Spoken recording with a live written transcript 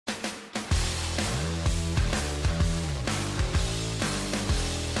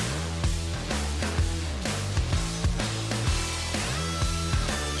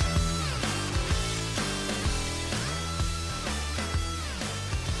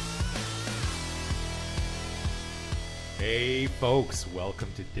Hey folks, welcome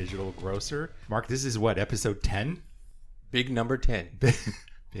to Digital Grocer. Mark, this is what, episode 10? Big number 10.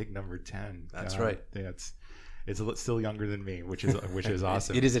 Big number 10. That's right. Yeah, it's still younger than me, which is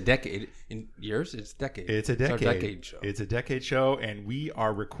awesome. It is a decade. In years, it's a decade. It's a decade. It's our decade show. It's a decade show, and we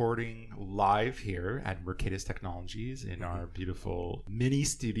are recording live here at Mercatus Technologies in our beautiful mini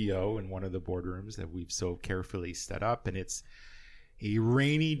studio in one of the boardrooms that we've so carefully set up. And it's a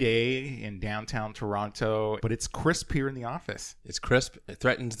rainy day in downtown Toronto, but it's crisp here in the office. It's crisp. It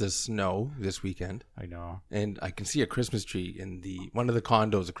threatens to snow this weekend. I know. And I can see a Christmas tree in one of the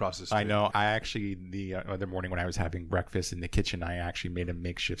condos across the street. I know. I actually, the other morning when I was having breakfast in the kitchen, I actually made a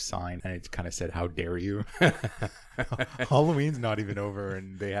makeshift sign, and it kind of said, "How dare you?" Halloween's not even over,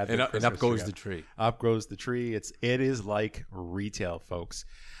 and they had and up goes the tree. Up goes the tree. It is like retail, folks.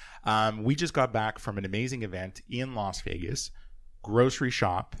 We just got back from an amazing event in Las Vegas. Grocery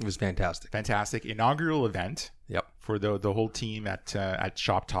Shop. It was fantastic. Fantastic inaugural event. Yep. For the whole team at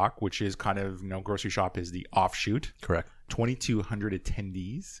Shop Talk, which is kind of, Grocery Shop is the offshoot. Correct. 2,200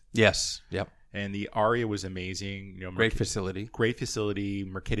 attendees. Yes. Yep. And the ARIA was amazing. Great facility. Great facility.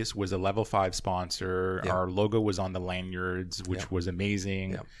 Mercatus was a level 5 sponsor. Yep. Our logo was on the lanyards, which was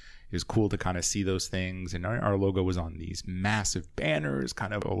amazing. Yep. It was cool to kind of see those things. And our logo was on these massive banners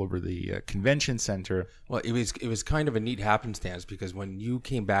kind of all over the convention center. Well, it was kind of a neat happenstance because when you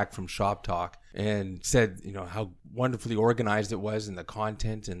came back from Shop Talk and said, how wonderfully organized it was and the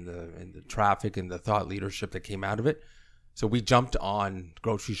content and the traffic and the thought leadership that came out of it. So we jumped on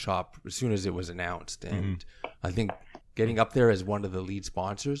Grocery Shop as soon as it was announced. And I think getting up there as one of the lead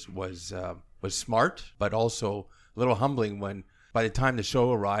sponsors was smart, but also a little humbling when by the time the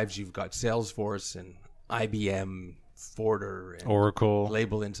show arrives, you've got Salesforce and IBM, Forder, and Oracle,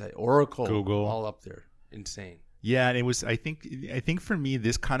 Label Insight, Oracle, Google, all up there. Insane. Yeah, and it was. I think for me,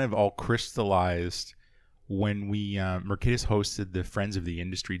 this kind of all crystallized when we Mercatus hosted the Friends of the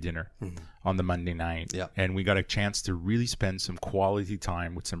Industry dinner on the Monday night. Yeah, and we got a chance to really spend some quality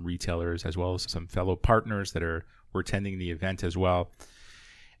time with some retailers as well as some fellow partners that were attending the event as well.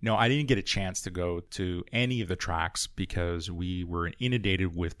 No, I didn't get a chance to go to any of the tracks because we were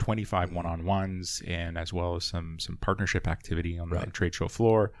inundated with 25 one-on-ones and as well as some partnership activity on the trade show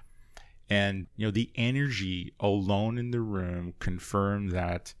floor. And, the energy alone in the room confirmed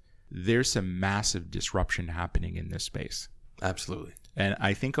that there's some massive disruption happening in this space. Absolutely. And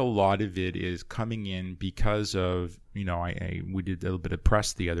I think a lot of it is coming in because of, we did a little bit of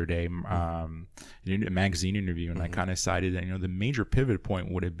press the other day, a magazine interview, and I kind of cited that, the major pivot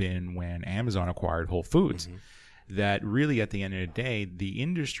point would have been when Amazon acquired Whole Foods. That really at the end of the day, the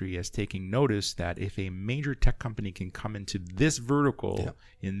industry is taking notice that if a major tech company can come into this vertical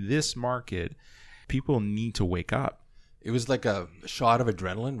in this market, people need to wake up. It was like a shot of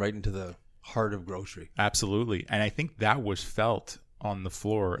adrenaline right into the heart of grocery. Absolutely. And I think that was felt on the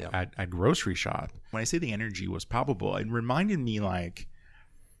floor at Grocery Shop. When I say the energy was palpable, it reminded me it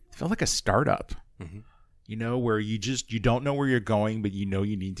felt like a startup, where you don't know where you're going, but you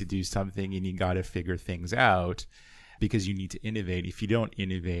need to do something and you got to figure things out because you need to innovate. If you don't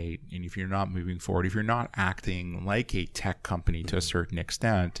innovate and if you're not moving forward, if you're not acting like a tech company to a certain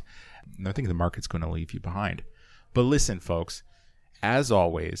extent, I think the market's going to leave you behind. But listen, folks, as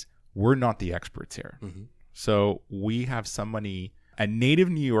always, we're not the experts here. So we have somebody, a native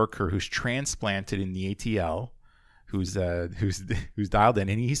New Yorker who's transplanted in the ATL, who's dialed in,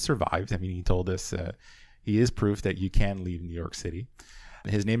 and he's survived. I mean, he told us he is proof that you can leave New York City.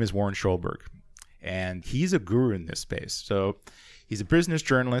 His name is Warren Schulberg, and he's a guru in this space. So he's a business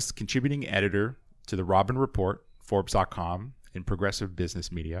journalist, contributing editor to the Robin Report, Forbes.com, and Progressive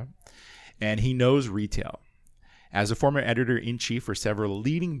Business Media, and he knows retail. As a former editor-in-chief for several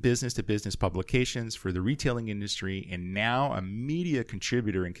leading business-to-business publications for the retailing industry and now a media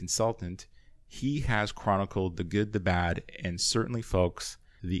contributor and consultant, he has chronicled the good, the bad, and certainly, folks,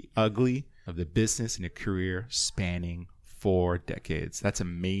 the ugly of the business and a career spanning 4 decades. That's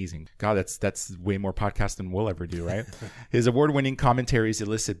amazing. God, that's way more podcast than we'll ever do, right? His award-winning commentaries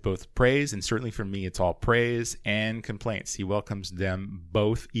elicit both praise, and certainly for me, it's all praise and complaints. He welcomes them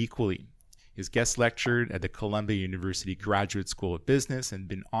both equally. He's guest lectured at the Columbia University Graduate School of Business and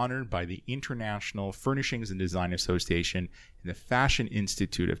been honored by the International Furnishings and Design Association and the Fashion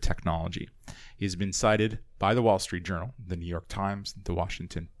Institute of Technology. He's been cited by the Wall Street Journal, the New York Times, the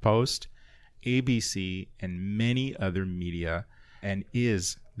Washington Post, ABC, and many other media, and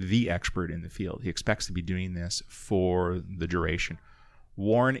is the expert in the field. He expects to be doing this for the duration.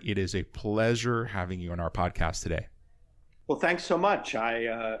 Warren, it is a pleasure having you on our podcast today. Well, thanks so much. I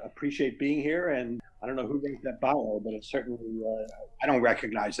appreciate being here, and I don't know who wrote that bio, but it certainly I don't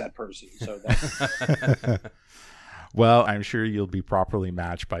recognize that person. So that's Well, I'm sure you'll be properly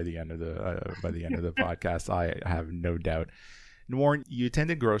matched by the end of the podcast. I have no doubt. Warren, you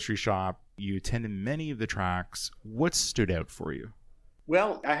attended Grocery Shop. You attended many of the tracks. What stood out for you?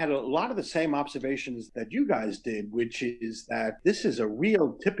 Well, I had a lot of the same observations that you guys did, which is that this is a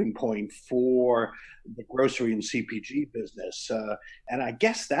real tipping point for the grocery and CPG business. And I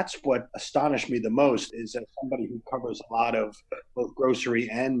guess that's what astonished me the most, is that somebody who covers a lot of both grocery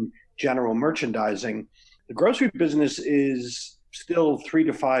and general merchandising, the grocery business is still 3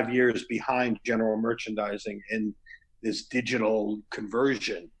 to 5 years behind general merchandising in this digital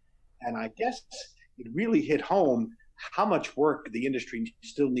conversion. And I guess it really hit home how much work the industry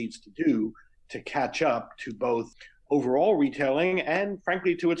still needs to do to catch up to both overall retailing and,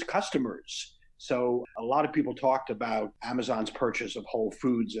 frankly, to its customers. So a lot of people talked about Amazon's purchase of Whole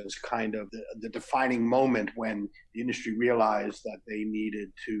Foods as kind of the defining moment when the industry realized that they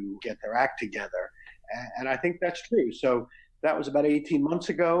needed to get their act together. And I think that's true. So that was about 18 months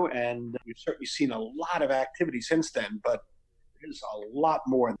ago, and we've certainly seen a lot of activity since then, but there's a lot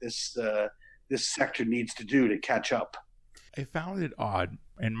more this sector needs to do to catch up. I found it odd,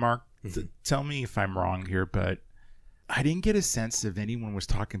 and Mark, tell me if I'm wrong here, but I didn't get a sense if anyone was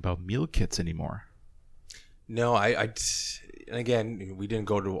talking about meal kits anymore. No, and again, we didn't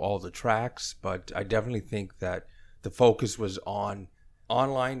go to all the tracks, but I definitely think that the focus was on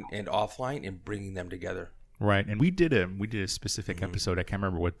online and offline and bringing them together. Right, and we did a specific episode. I can't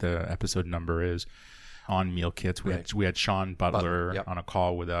remember what the episode number is, on meal kits. We had Sean Butler on a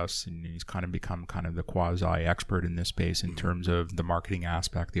call with us, and he's kind of become kind of the quasi expert in this space in terms of the marketing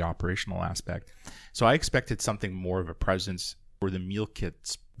aspect, the operational aspect. So I expected something more of a presence for the meal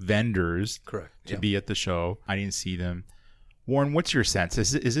kits vendors to be at the show. I didn't see them. Warren, what's your sense?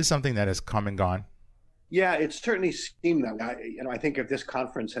 Is this something that has come and gone? Yeah, it certainly seemed that way. I think if this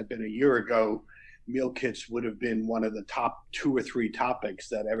conference had been a year ago, meal kits would have been one of the top 2 or 3 topics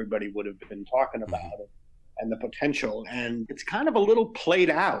that everybody would have been talking about, and the potential. And it's kind of a little played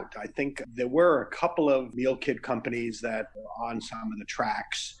out. I think there were a couple of meal kit companies that were on some of the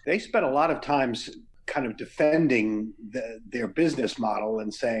tracks. They spent a lot of times kind of defending their business model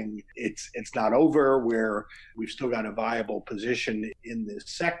and saying it's not over, we've still got a viable position in this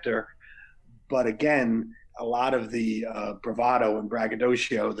sector. But again, a lot of the bravado and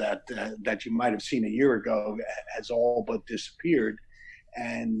braggadocio that you might have seen a year ago has all but disappeared.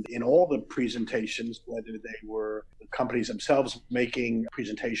 And in all the presentations, whether they were the companies themselves making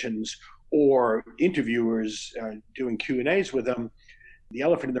presentations or interviewers doing Q&As with them, the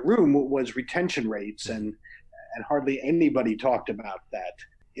elephant in the room was retention rates, and hardly anybody talked about that.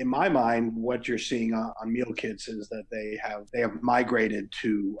 In my mind, what you're seeing on meal kits is that they have migrated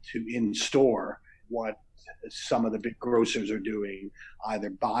to in-store what some of the big grocers are doing, either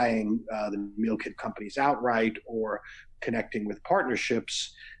buying the meal kit companies outright or connecting with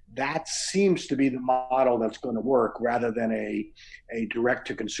partnerships. That seems to be the model that's going to work, rather than a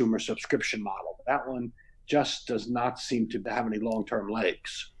direct-to-consumer subscription model. That one just does not seem to have any long-term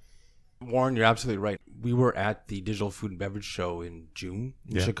legs. Warren, you're absolutely right. We were at the Digital Food and Beverage Show in June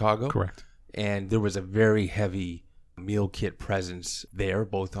in Chicago. Correct. And there was a very heavy meal kit presence there,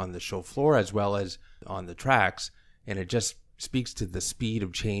 both on the show floor as well as on the tracks. And it just speaks to the speed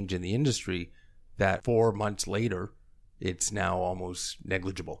of change in the industry that 4 months later, it's now almost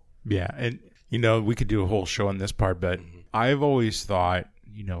negligible. Yeah. And, we could do a whole show on this part, but I've always thought,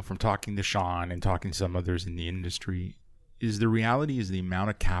 from talking to Sean and talking to some others in the industry, is the reality is the amount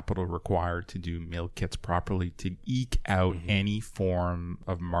of capital required to do meal kits properly, to eke out any form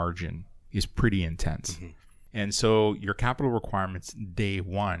of margin, is pretty intense. And so your capital requirements day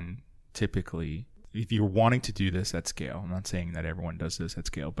one, typically, if you're wanting to do this at scale, I'm not saying that everyone does this at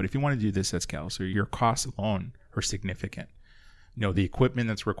scale, but if you want to do this at scale, so your costs alone are significant. The equipment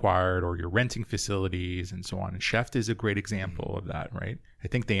that's required, or you're renting facilities and so on. And Chef is a great example of that, right? I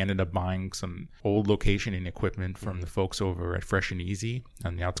think they ended up buying some old location and equipment from the folks over at Fresh and Easy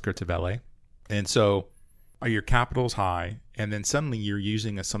on the outskirts of LA. And so your capital's high, and then suddenly you're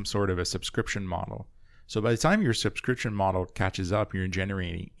using some sort of a subscription model. So by the time your subscription model catches up, you're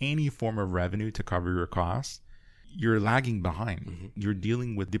generating any form of revenue to cover your costs, you're lagging behind. You're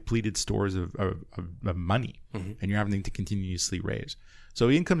dealing with depleted stores of money, and you're having to continuously raise. So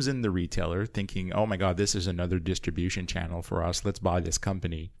in comes in the retailer thinking, oh my God, this is another distribution channel for us. Let's buy this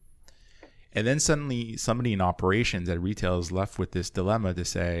company. And then suddenly somebody in operations at retail is left with this dilemma to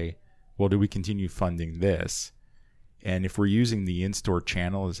say, well, do we continue funding this? And if we're using the in-store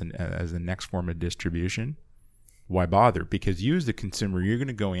channel as the next form of distribution, why bother? Because you as the consumer, you're going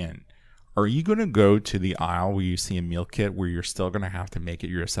to go in. Are you going to go to the aisle where you see a meal kit where you're still going to have to make it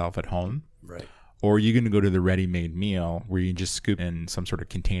yourself at home? Right. Or are you going to go to the ready-made meal where you just scoop in some sort of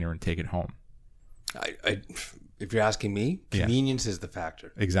container and take it home? If you're asking me, convenience is the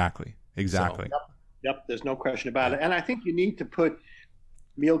factor. Exactly. So, Yep. There's no question about it. And I think you need to put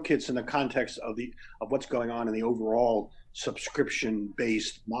meal kits in the context of what's going on in the overall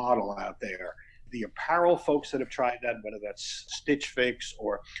subscription-based model out there. The apparel folks that have tried that, whether that's Stitch Fix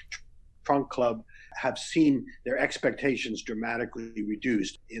or Trunk Club, have seen their expectations dramatically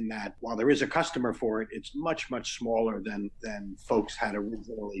reduced in that while there is a customer for it, it's much, much smaller than folks had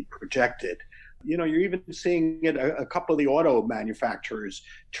originally projected. You're even seeing it. A couple of the auto manufacturers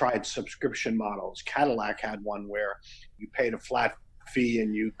tried subscription models. Cadillac had one where you paid a flat fee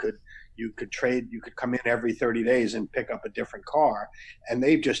and you could come in every 30 days and pick up a different car, and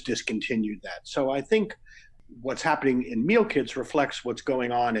they've just discontinued that. So I think what's happening in meal kits reflects what's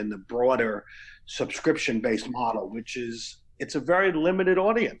going on in the broader subscription-based model, which is it's a very limited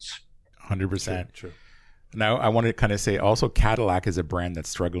audience. 100%. True. Now, I want to kind of say also Cadillac is a brand that's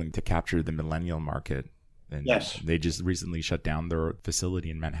struggling to capture the millennial market. And yes. They just recently shut down their facility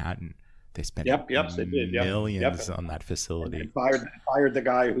in Manhattan. They spent millions on that facility. And fired the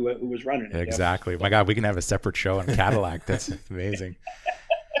guy who was running it. Exactly. My God, we can have a separate show on Cadillac. That's amazing.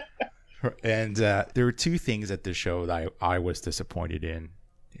 And there were two things at this show that I was disappointed in.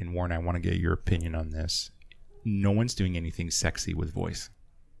 And Warren, I want to get your opinion on this. No one's doing anything sexy with voice,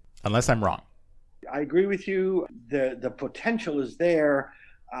 unless I'm wrong. I agree with you. The potential is there.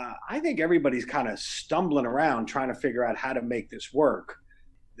 I think everybody's kind of stumbling around trying to figure out how to make this work.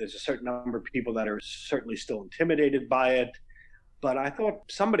 There's a certain number of people that are certainly still intimidated by it. But I thought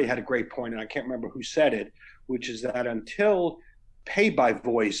somebody had a great point, and I can't remember who said it, which is that until pay by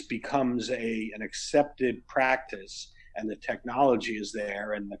voice becomes an accepted practice and the technology is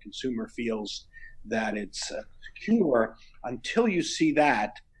there and the consumer feels that it's secure, until you see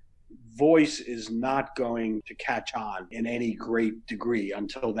that, voice is not going to catch on in any great degree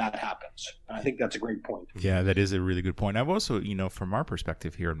until that happens. And I think that's a great point. Yeah, that is a really good point. I've also, from our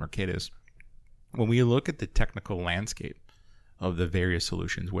perspective here at Mercatus, when we look at the technical landscape of the various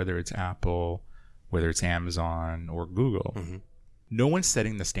solutions, whether it's Apple, whether it's Amazon or Google, no one's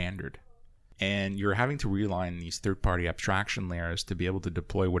setting the standard. And you're having to rely on these third-party abstraction layers to be able to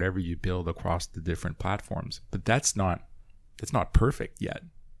deploy whatever you build across the different platforms. But that's not perfect yet.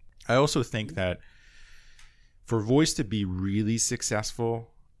 I also think that for voice to be really successful,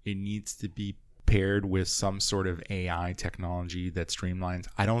 it needs to be paired with some sort of AI technology that streamlines.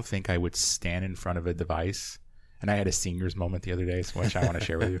 I don't think I would stand in front of a device. And I had a senior's moment the other day, which I want to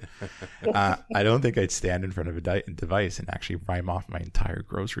share with you. I don't think I'd stand in front of a device and actually rhyme off my entire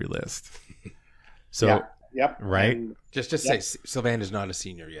grocery list. So, right? And just say Sylvain is not a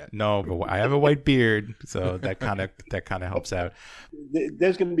senior yet. No, but I have a white beard, so that kind of helps out.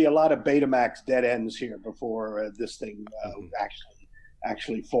 There's going to be a lot of Betamax dead ends here before this thing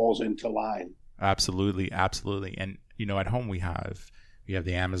actually falls into line. Absolutely. And at home we have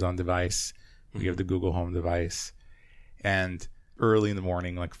the Amazon device, we have the Google Home device, and early in the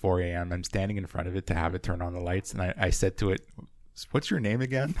morning, like 4 a.m., I'm standing in front of it to have it turn on the lights, and I said to it, "What's your name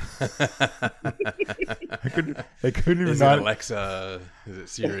again?" I couldn't even. Is it Alexa? Is it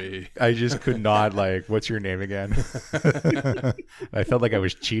Siri? I just could not what's your name again? I felt like I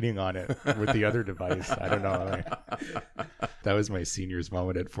was cheating on it with the other device. I don't know. That was my senior's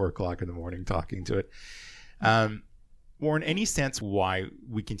moment at 4 o'clock in the morning talking to it. Warren, any sense why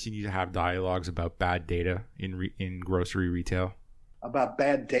we continue to have dialogues about bad data in grocery retail? About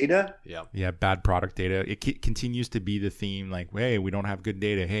bad data? Yeah, bad product data. It continues to be the theme, like, hey, we don't have good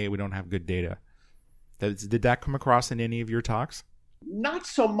data. Hey, we don't have good data. Did that come across in any of your talks? Not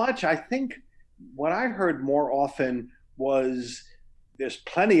so much. I think what I heard more often was there's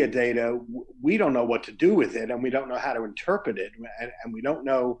plenty of data. We don't know what to do with it, and we don't know how to interpret it, and we don't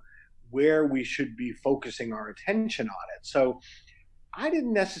know where we should be focusing our attention on it. So I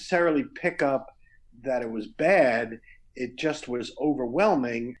didn't necessarily pick up that it was bad. It just was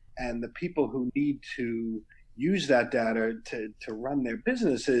overwhelming, and the people who need to use that data to run their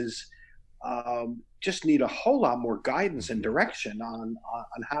businesses just need a whole lot more guidance and direction on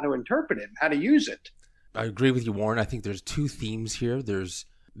how to interpret it and how to use it. I agree with you, Warren. I think there's two themes here. There's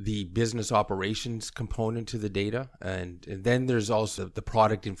the business operations component to the data, and then there's also the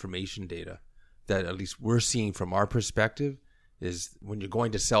product information data that at least we're seeing from our perspective is when you're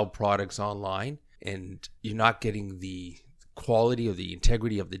going to sell products online and you're not getting the quality or the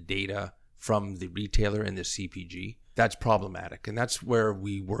integrity of the data from the retailer and the CPG, that's problematic. And that's where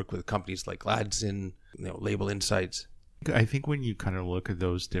we work with companies like Ladson, Label Insights. I think when you kind of look at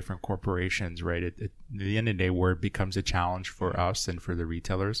those different corporations, right, at the end of the day, where it becomes a challenge for us and for the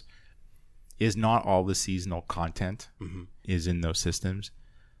retailers is not all the seasonal content is in those systems.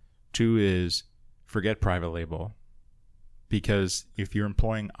 2 is forget private label, because if you're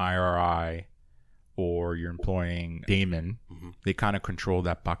employing IRI or you're employing Damon, they kind of control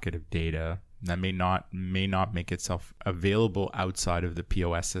that bucket of data that may not make itself available outside of the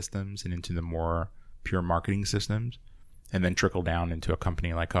POS systems and into the more pure marketing systems, and then trickle down into a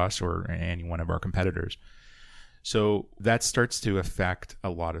company like us or any one of our competitors. So that starts to affect a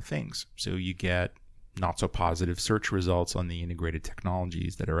lot of things. So you get not so positive search results on the integrated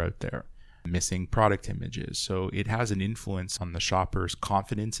technologies that are out there, missing product images. So it has an influence on the shopper's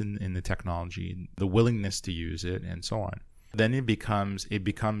confidence in the technology, the willingness to use it, and so on. Then it becomes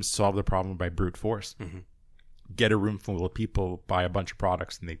solve the problem by brute force. Get a room full of people, buy a bunch of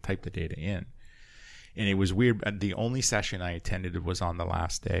products, and they type the data in. And it was weird. The only session I attended was on the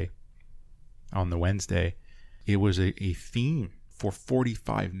last day, on the Wednesday. It was a theme for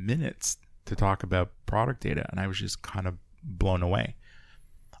 45 minutes to talk about product data, and I was just kind of blown away.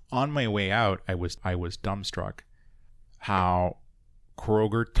 On my way out, I was dumbstruck how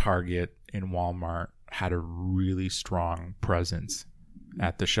Kroger, Target, and Walmart had a really strong presence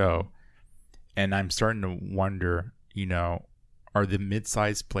at the show. And I'm starting to wonder, are the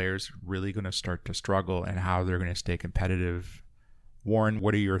mid-sized players really going to start to struggle, and how they're going to stay competitive? Warren,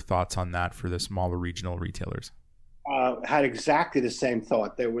 what are your thoughts on that for the smaller regional retailers? Had exactly the same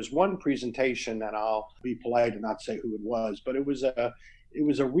thought. There was one presentation, and I'll be polite and not say who it was, but it was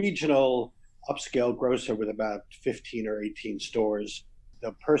a regional upscale grocer with about 15 or 18 stores.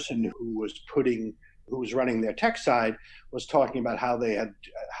 The person who was running their tech side was talking about how they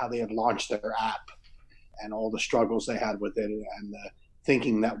had launched their app and all the struggles they had with it and the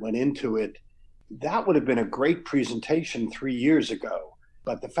thinking that went into it. That would have been a great presentation 3 years ago.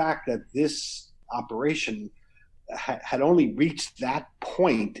 But the fact that this operation had only reached that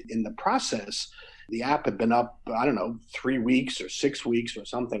point in the process, the app had been up, 3 weeks or 6 weeks or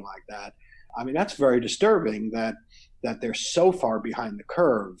something like that. I mean, that's very disturbing that they're so far behind the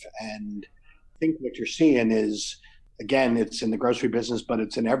curve. And I think what you're seeing is, again, it's in the grocery business, but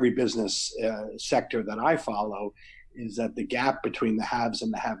it's in every business sector that I follow, is that the gap between the haves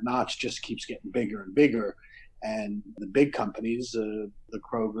and the have-nots just keeps getting bigger and bigger. And the big companies, the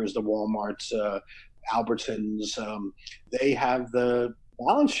Krogers, the Walmarts, Albertsons, they have the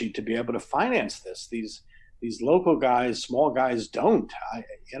balance sheet to be able to finance this. These local guys, small guys don't.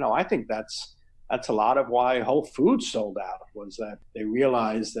 I think that's a lot of why Whole Foods sold out, was that they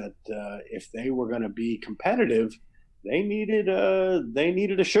realized that if they were going to be competitive, they needed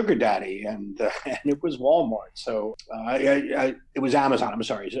a sugar daddy, and it was Walmart. So it was Amazon. I'm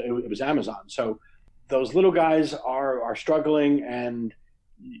sorry, it was Amazon. So those little guys are struggling, and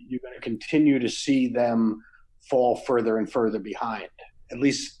you're going to continue to see them fall further and further behind. At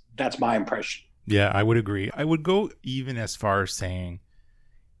least that's my impression. Yeah, I would agree. I would go even as far as saying,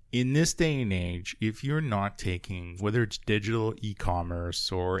 in this day and age, if you're not taking, whether it's digital,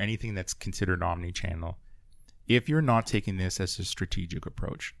 e-commerce, or anything that's considered omni-channel, if you're not taking this as a strategic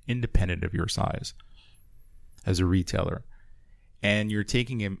approach, independent of your size as a retailer, and you're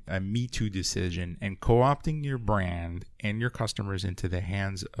taking a Me Too decision and co-opting your brand and your customers into the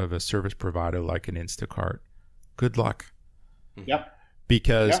hands of a service provider like an Instacart, good luck. Yep.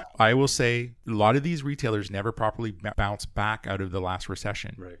 Because I will say, a lot of these retailers never properly bounced back out of the last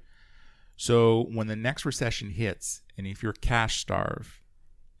recession. Right. So when the next recession hits, and if you're cash starved,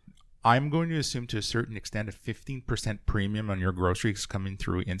 I'm going to assume to a certain extent a 15% premium on your groceries coming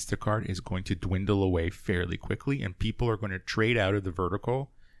through Instacart is going to dwindle away fairly quickly, and people are going to trade out of the vertical,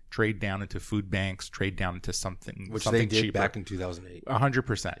 trade down into food banks, trade down into something they did cheaper. Back in 2008.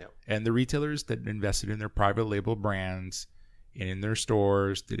 100%. Yep. And the retailers that invested in their private label brands and in their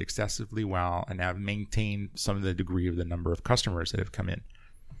stores did excessively well and have maintained some of the degree of the number of customers that have come in.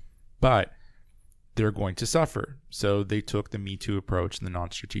 But they're going to suffer. So they took the Me Too approach and the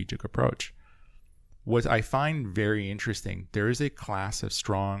non-strategic approach. What I find very interesting, there is a class of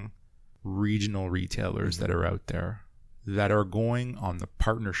strong regional retailers that are out there that are going on the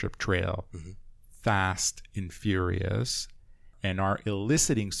partnership trail fast and furious, and are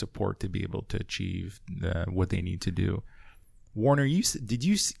eliciting support to be able to achieve what they need to do. Warner, did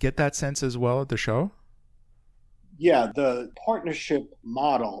you get that sense as well at the show? Yeah, the partnership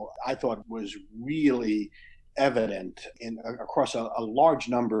model, I thought, was really evident across a large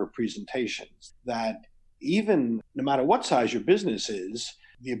number of presentations, that even no matter what size your business is,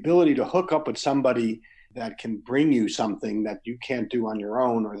 the ability to hook up with somebody that can bring you something that you can't do on your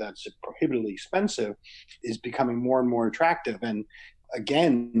own, or that's prohibitively expensive, is becoming more and more attractive. And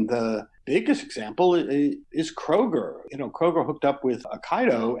again, the biggest example is Kroger. Kroger hooked up with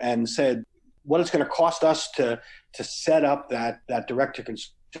Ocado and said, what it's going to cost us to set up that direct to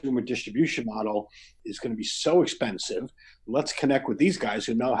consumer distribution model is going to be so expensive. Let's connect with these guys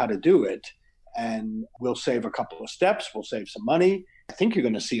who know how to do it, and we'll save a couple of steps. We'll save some money. I think you're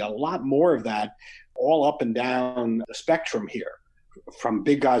going to see a lot more of that all up and down the spectrum here, from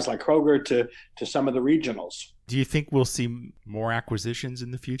big guys like Kroger to some of the regionals. Do you think we'll see more acquisitions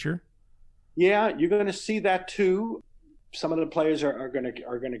in the future? Yeah, you're going to see that too. Some of the players are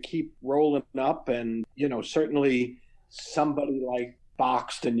going to keep rolling up, and certainly somebody like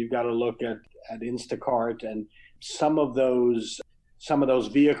Boxed, you've got to look at Instacart and some of those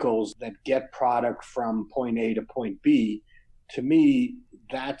vehicles that get product from point A to point B. To me,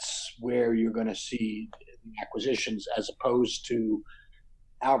 that's where you're going to see acquisitions, as opposed to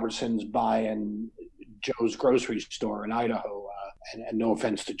Albertsons buying Joe's grocery store in Idaho. And no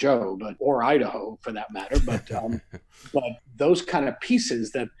offense to Joe, or Idaho for that matter, but those kind of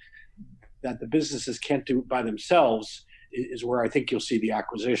pieces that the businesses can't do by themselves is where I think you'll see the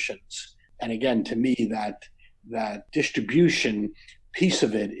acquisitions. And again, to me, that distribution piece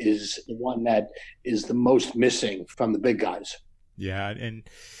of it is the one that is the most missing from the big guys. Yeah, and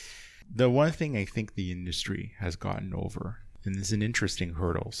the one thing I think the industry has gotten over, and it's an interesting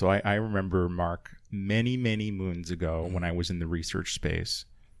hurdle. So I remember, Mark, many moons ago when I was in the research space,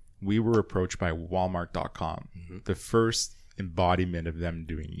 we were approached by Walmart.com, the first embodiment of them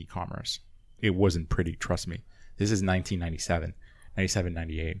doing e-commerce. It wasn't pretty, trust me. This is 1997,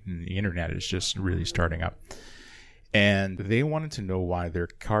 98, and the internet is just really starting up. And they wanted to know why their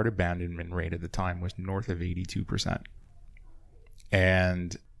cart abandonment rate at the time was north of 82%.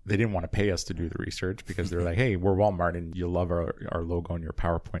 And they didn't want to pay us to do the research because they're like, hey, we're Walmart and you'll love our logo on your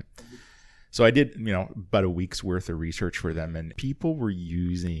PowerPoint. So I did, about a week's worth of research for them, and people were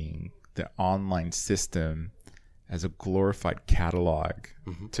using the online system as a glorified catalog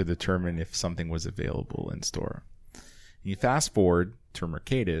to determine if something was available in store. And you fast forward to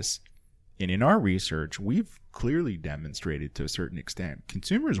Mercatus, and in our research, we've clearly demonstrated to a certain extent,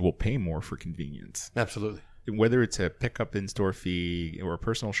 consumers will pay more for convenience. Absolutely. Whether it's a pickup in-store fee or a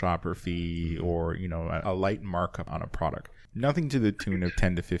personal shopper fee or, a light markup on a product, nothing to the tune of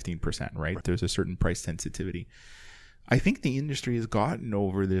 10 to 15%, right? There's a certain price sensitivity. I think the industry has gotten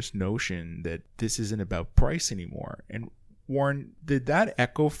over this notion that this isn't about price anymore. And Warren, did that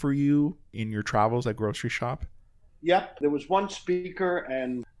echo for you in your travels at Grocery Shop? Yep. There was one speaker,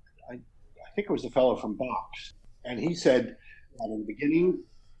 and I think it was the fellow from Box, and he said that in the beginning,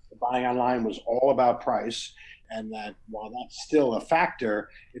 the buying online was all about price, and that while that's still a factor,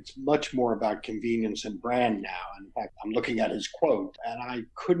 it's much more about convenience and brand now. And in fact, I'm looking at his quote, and I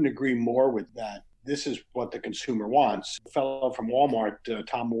couldn't agree more with that. This is what the consumer wants. The fellow from Walmart,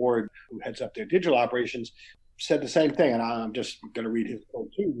 Tom Ward, who heads up their digital operations, said the same thing, and I'm just going to read his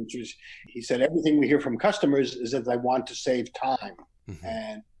quote too, which is, he said, everything we hear from customers is that they want to save time.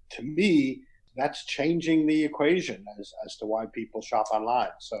 And to me, that's changing the equation as to why people shop online.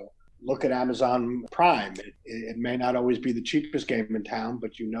 So look at Amazon Prime. It may not always be the cheapest game in town,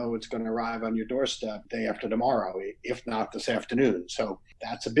 but it's going to arrive on your doorstep day after tomorrow, if not this afternoon. So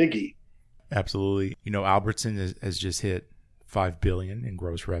that's a biggie. Absolutely. Albertson has just hit $5 billion in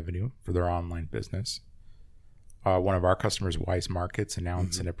gross revenue for their online business. One of our customers, Wise Markets,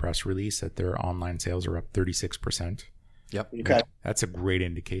 announced in a press release that their online sales are up 36%. Yep. Okay. That's a great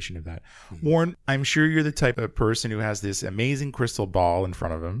indication of that. Warren, I'm sure you're the type of person who has this amazing crystal ball in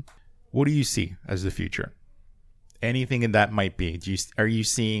front of him. What do you see as the future? Anything in that might be. Are you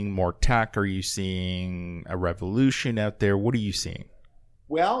seeing more tech? Are you seeing a revolution out there? What are you seeing?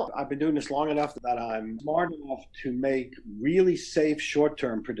 Well, I've been doing this long enough that I'm smart enough to make really safe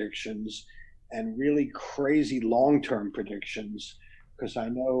short-term predictions and really crazy long-term predictions, because I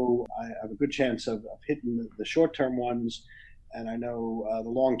know I have a good chance of hitting the short-term ones, and I know the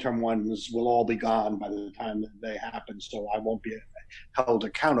long-term ones will all be gone by the time that they happen, so I won't be held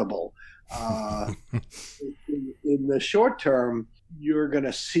accountable. In the short term, you're going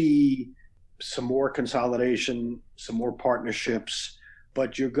to see some more consolidation, some more partnerships,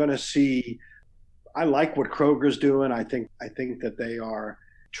 but you're going to see, I like what Kroger's doing. I think that they are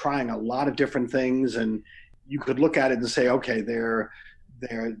trying a lot of different things, and you could look at it and say, okay, they're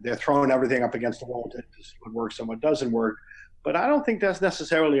throwing everything up against the wall to see what works and what doesn't work. But I don't think that's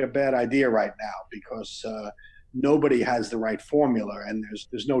necessarily a bad idea right now, because nobody has the right formula, and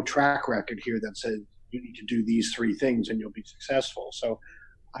there's no track record here that says you need to do these three things and you'll be successful. So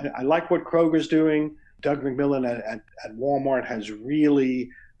I like what Kroger's doing. Doug McMillon at Walmart has really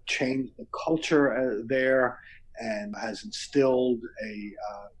changed the culture there and has instilled a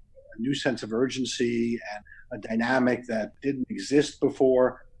new sense of urgency and a dynamic that didn't exist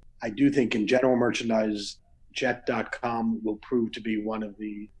before. I do think in general merchandise, Jet.com will prove to be one of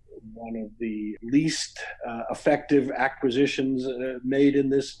the least effective acquisitions made in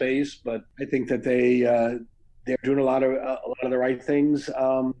this space, but I think that they're doing a lot of the right things.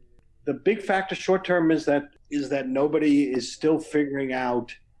 The big factor short term is that nobody is still figuring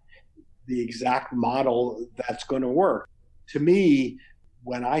out the exact model that's going to work. To me,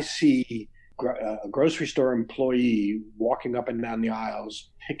 when I see a grocery store employee walking up and down the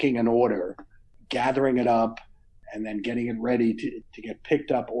aisles, picking an order, gathering it up, and then getting it ready to get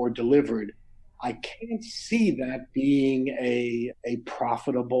picked up or delivered, I can't see that being a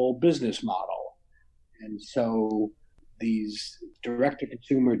profitable business model. And so these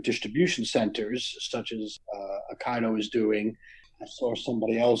direct-to-consumer distribution centers, such as Ocado is doing, I saw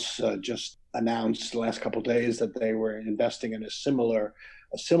somebody else just announced the last couple of days that they were investing in a similar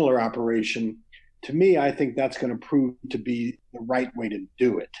operation. To me, I think that's going to prove to be the right way to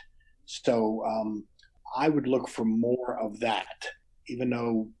do it. So I would look for more of that. Even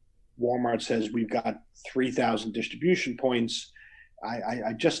though Walmart says we've got 3,000 distribution points,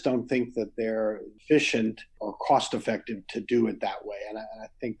 I just don't think that they're efficient or cost effective to do it that way. And I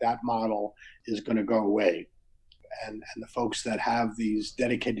think that model is going to go away. And the folks that have these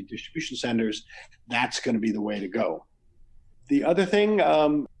dedicated distribution centers, that's going to be the way to go. The other thing,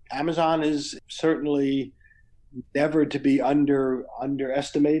 Amazon is certainly never to be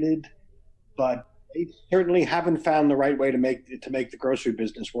underestimated, but they certainly haven't found the right way to make the grocery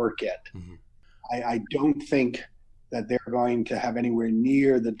business work yet. Mm-hmm. I don't think that they're going to have anywhere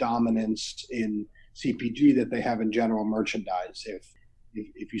near the dominance in CPG that they have in general merchandise.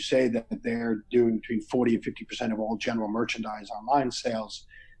 If you say that they're doing between 40 and 50% of all general merchandise online sales,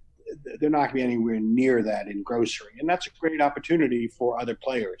 they're not going to be anywhere near that in grocery. And that's a great opportunity for other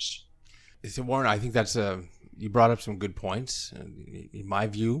players. So Warren, I think you brought up some good points. In my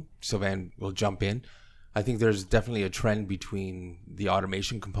view, Sylvain will jump in. I think there's definitely a trend between the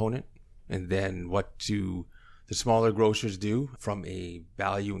automation component and then what do the smaller grocers do from a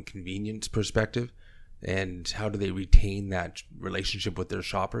value and convenience perspective, and how do they retain that relationship with their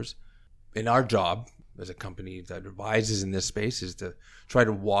shoppers. And our job as a company that advises in this space is to try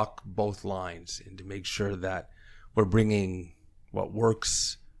to walk both lines and to make sure that we're bringing what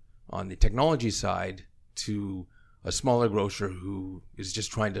works on the technology side to a smaller grocer who is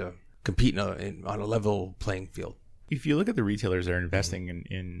just trying to compete on a level playing field. If you look at the retailers that are investing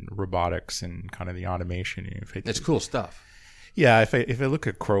in robotics and kind of the automation, it's cool stuff. Yeah, if I look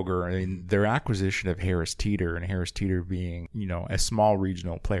at Kroger, I mean, their acquisition of Harris Teeter, and Harris Teeter being, a small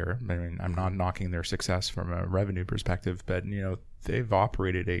regional player. I mean, I'm not knocking their success from a revenue perspective, but, they've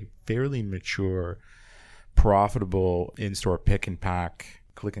operated a fairly mature, profitable in-store pick and pack,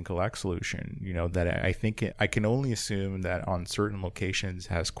 click and collect solution, that I think I can only assume that on certain locations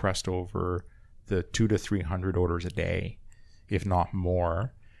has crossed over the 200 to 300 orders a day, if not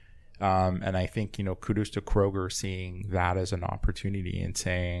more. And I think, kudos to Kroger seeing that as an opportunity and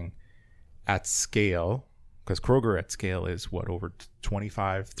saying at scale, because Kroger at scale is over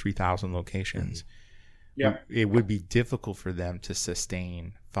 3,000 locations. Mm-hmm. Yeah. It would be difficult for them to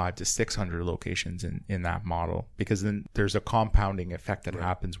sustain 500 to 600 locations in that model, because then there's a compounding effect that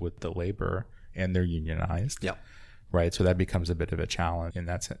happens with the labor, and they're unionized. Yeah. Right. So that becomes a bit of a challenge, and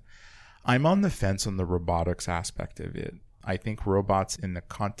that's it. I'm on the fence on the robotics aspect of it. I think robots in the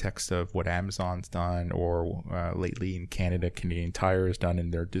context of what Amazon's done, or lately in Canada, Canadian Tire has done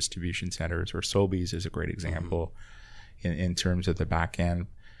in their distribution centers, or Sobeys is a great example in terms of the back end.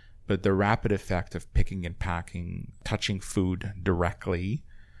 But the rapid effect of picking and packing, touching food directly,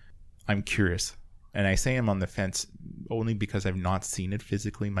 I'm curious. And I say I'm on the fence only because I've not seen it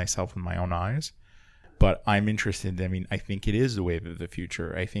physically myself with my own eyes. But I'm interested. I mean, I think it is the wave of the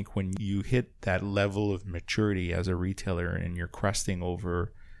future. I think when you hit that level of maturity as a retailer and you're cresting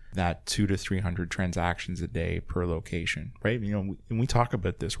over that 200 to 300 transactions a day per location, right? And we talk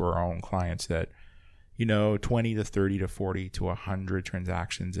about this with our own clients that, 20 to 30 to 40 to 100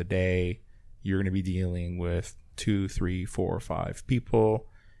 transactions a day, you're going to be dealing with 2, 3, 4, 5 people.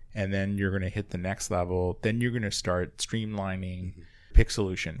 And then you're going to hit the next level. Then you're going to start streamlining pick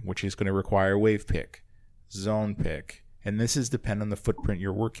solution, which is going to require wave pick, zone pick. And this is dependent on the footprint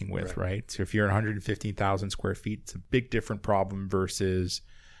you're working with, right? So if you're in 115,000 square feet, it's a big different problem versus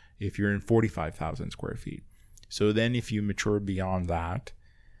if you're in 45,000 square feet. So then if you mature beyond that,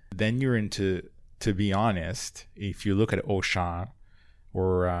 then you're into, to be honest, if you look at Auchan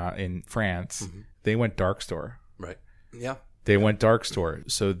or in France, they went dark store. Right. Yeah. They went dark store.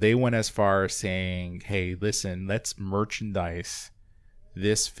 So they went as far as saying, hey, listen, let's merchandise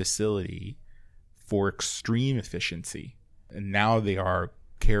this facility for extreme efficiency. And now they are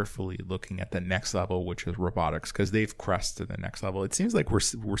carefully looking at the next level, which is robotics, because they've crested the next level. It seems like we're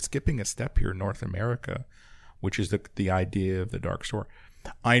skipping a step here in North America, which is the idea of the dark store.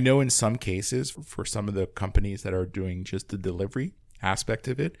 I know in some cases, for some of the companies that are doing just the delivery aspect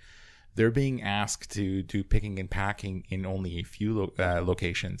of it, they're being asked to do picking and packing in only a few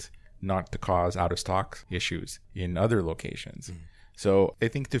locations, not to cause out of stock issues in other locations. Mm. So I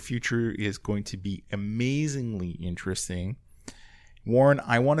think the future is going to be amazingly interesting. Warren,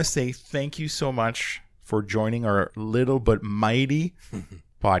 I want to say thank you so much for joining our little but mighty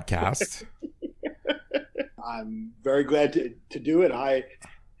podcast. I'm very glad to do it. I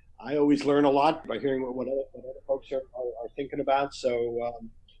always learn a lot by hearing what other folks are thinking about. So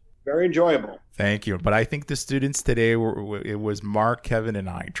very enjoyable. Thank you. But I think the students today, it was Mark, Kevin, and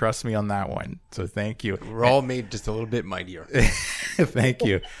I. Trust me on that one. So thank you. We're all made just a little bit mightier. Thank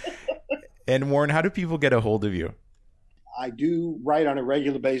you. And Warren, how do people get a hold of you? I do write on a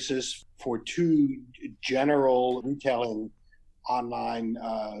regular basis for two general retailing online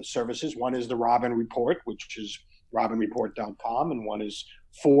services. One is the Robin Report, which is robinreport.com, and one is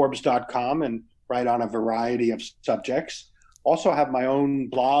Forbes.com, and write on a variety of subjects. Also have my own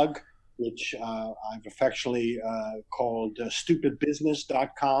blog, which I've affectionately called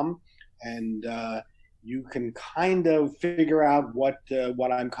stupidbusiness.com, and you can kind of figure out what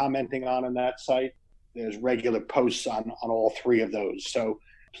I'm commenting on that site. There's regular posts on all three of those. So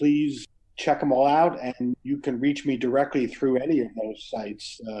please check them all out, and you can reach me directly through any of those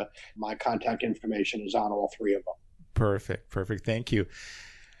sites. My contact information is on all three of them. Perfect. Thank you.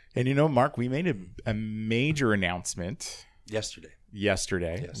 And Mark, we made a major announcement yesterday, yes,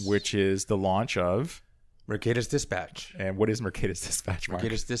 which is the launch of Mercatus Dispatch. And what is Mercatus Dispatch, Mark?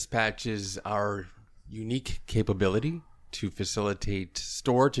 Mercatus Dispatch is our unique capability to facilitate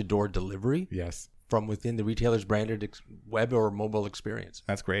store-to-door delivery. Yes. From within the retailer's branded web or mobile experience.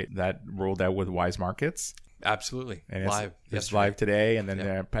 That's great. That rolled out with Wise Markets. Absolutely. And it's live today. And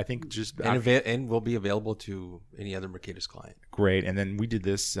then I think just... And will be available to any other Mercatus client. Great. And then we did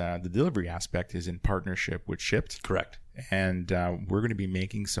this, the delivery aspect is in partnership with Shipt. Correct. And we're going to be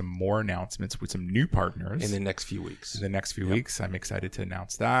making some more announcements with some new partners. In the next few weeks. Weeks. I'm excited to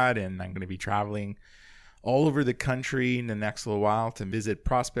announce that. And I'm going to be traveling all over the country in the next little while to visit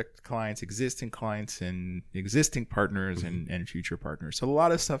prospect clients, existing partners, and future partners. So a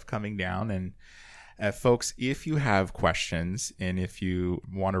lot of stuff coming down. And folks, if you have questions and if you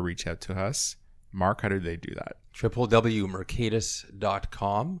want to reach out to us, Mark, how do they do that?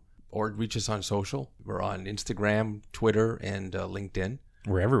 www.mercatus.com, or reach us on social. We're on Instagram, Twitter, and LinkedIn.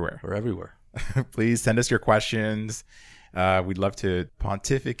 We're everywhere. Please send us your questions. We'd love to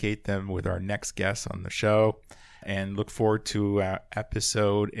pontificate them with our next guest on the show, and look forward to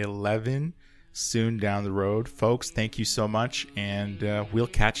episode 11 soon down the road. Folks, thank you so much, and we'll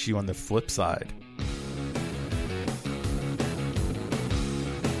catch you on the flip side.